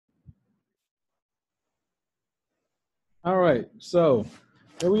All right, so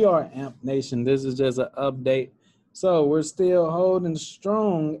here we are, Amp Nation. This is just an update. So we're still holding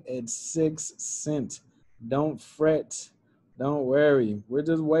strong at 6 cents. Don't fret, don't worry. We're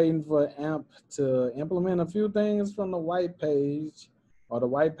just waiting for Amp to implement a few things from the white page or the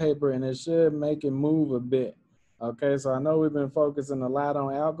white paper, and it should make it move a bit. Okay, so I know we've been focusing a lot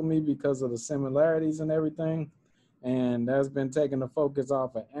on alchemy because of the similarities and everything, and that's been taking the focus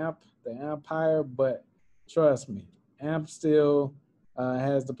off of Amp, the empire, but trust me, AMP still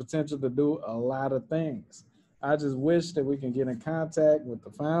has the potential to do a lot of things. I just wish that we can get in contact with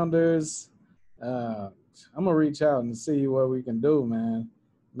the founders. I'm gonna reach out and see what we can do, man.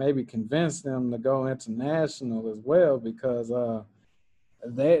 Maybe convince them to go international as well because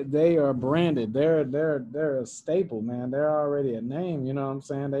they are branded. They're a staple, man. They're already a name. You know what I'm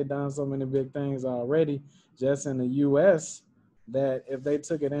saying? They done so many big things already just in the U.S. that if they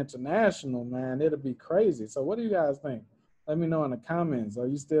took it international, man, it'd be crazy. So what do you guys think? Let me know in the comments. Are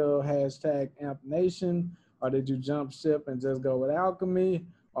you still hashtag Amp Nation, or did you jump ship and just go with Alchemy,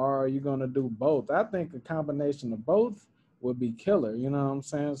 or are you gonna do both? I think a combination of both would be killer. You know what I'm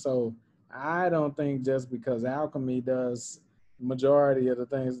saying? So I don't think just because Alchemy does majority of the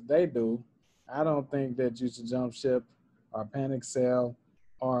things they do, I don't think that you should jump ship or panic sell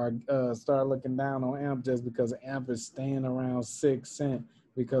or start looking down on AMP just because AMP is staying around 6 cents.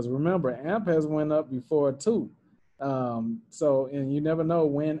 Because remember, AMP has went up before too. So, and you never know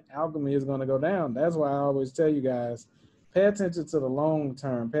when alchemy is going to go down. That's why I always tell you guys, pay attention to the long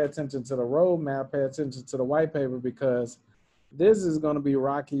term, pay attention to the roadmap, pay attention to the white paper, because this is going to be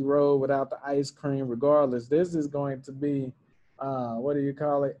rocky road without the ice cream regardless. This is going to be what do you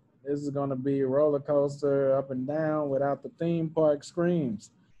call it? This is going to be a roller coaster up and down without the theme park screams.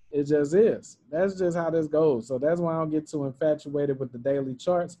 It just is. That's just how this goes. So that's why I don't get too infatuated with the daily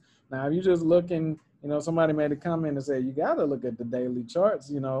charts. Now, if you're just looking, somebody made a comment and said, you got to look at the daily charts,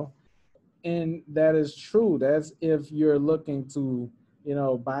 and that is true. That's if you're looking to,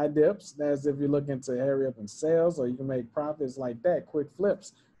 buy dips. That's if you're looking to hurry up and sell so you can make profits like that, quick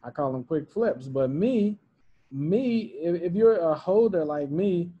flips. I call them quick flips. But if you're a holder like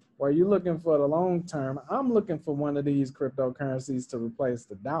me, where you're looking for the long term, I'm looking for one of these cryptocurrencies to replace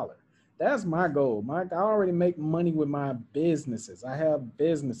the dollar. That's my goal. I already make money with my businesses. I have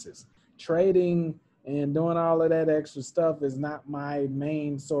businesses. Trading and doing all of that extra stuff is not my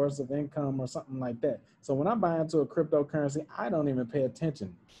main source of income or something like that. So when I buy into a cryptocurrency, I don't even pay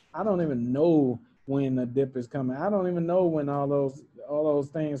attention. I don't even know when the dip is coming. I don't even know when all those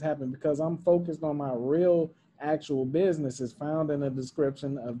things happen because I'm focused on my real actual business is found in the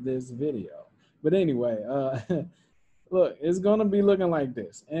description of this video. But anyway, look, it's gonna be looking like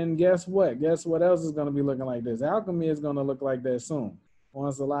this. And guess what? Guess what else is gonna be looking like this? Alchemy is gonna look like that soon.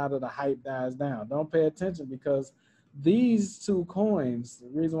 Once a lot of the hype dies down. Don't pay attention because these two coins, the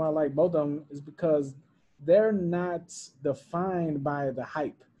reason why I like both of them is because they're not defined by the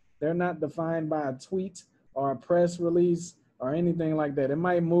hype. They're not defined by a tweet or a press release or anything like that. It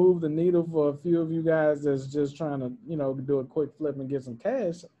might move the needle for a few of you guys that's just trying to, do a quick flip and get some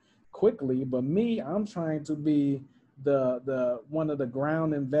cash quickly. But me, I'm trying to be the one of the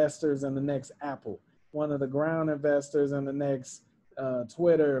ground investors in the next Apple, one of the ground investors in the next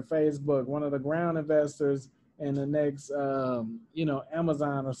Twitter, Facebook, one of the ground investors in the next,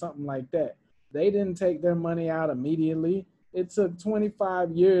 Amazon or something like that. They didn't take their money out immediately. It took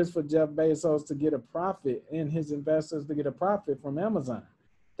 25 years for Jeff Bezos to get a profit and his investors to get a profit from Amazon.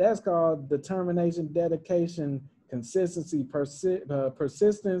 That's called determination, dedication, consistency,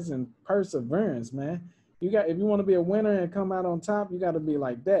 persistence, and perseverance, man. If you want to be a winner and come out on top, you got to be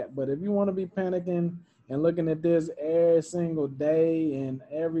like that. But if you want to be panicking and looking at this every single day and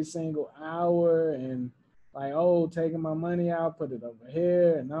every single hour and like, oh, taking my money out, put it over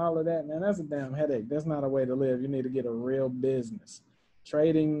here and all of that, man, that's a damn headache. That's not a way to live. You need to get a real business.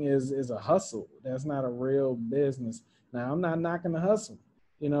 Trading is a hustle. That's not a real business. Now, I'm not knocking the hustle.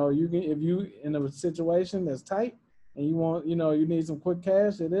 You can, if you in a situation that's tight and you want, you need some quick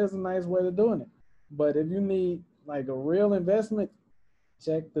cash, it is a nice way of doing it. But if you need like a real investment,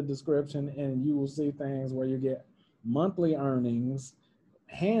 check the description and you will see things where you get monthly earnings,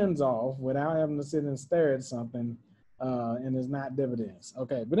 hands off without having to sit and stare at something, and it's not dividends.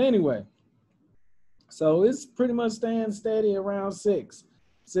 Okay, but anyway, so it's pretty much staying steady around 6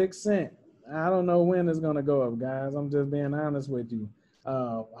 cents. I don't know when it's gonna go up, guys. I'm just being honest with you.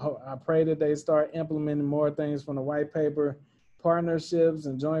 I pray that they start implementing more things from the white paper, partnerships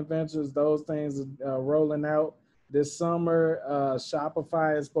and joint ventures. Those things rolling out this summer.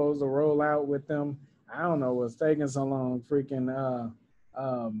 Shopify is supposed to roll out with them. I don't know what's taking so long. Freaking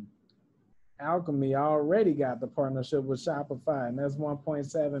Alchemy already got the partnership with Shopify, and that's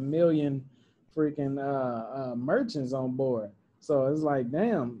 1.7 million freaking merchants on board. So it's like,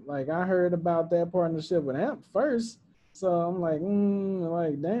 damn, like I heard about that partnership with Amp first. So I'm like,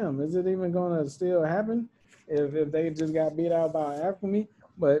 damn, is it even gonna still happen if they just got beat out by Alchemy?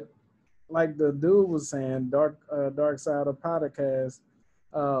 But like the dude was saying, Dark Side of Podcast,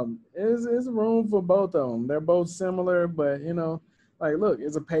 is room for both of them. They're both similar, but you know, like look,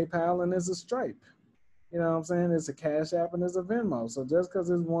 it's a PayPal and it's a Stripe. You know what I'm saying? It's a Cash App and it's a Venmo. So just because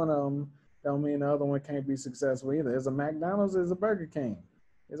it's one of them, don't mean the other one can't be successful either. It's a McDonald's, it's a Burger King.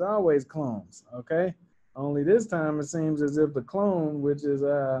 It's always clones, okay? Only this time it seems as if the clone, which is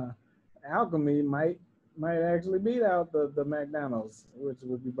Alchemy, might actually beat out the McDonald's, which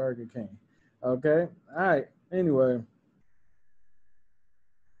would be Burger King. Okay. All right. Anyway,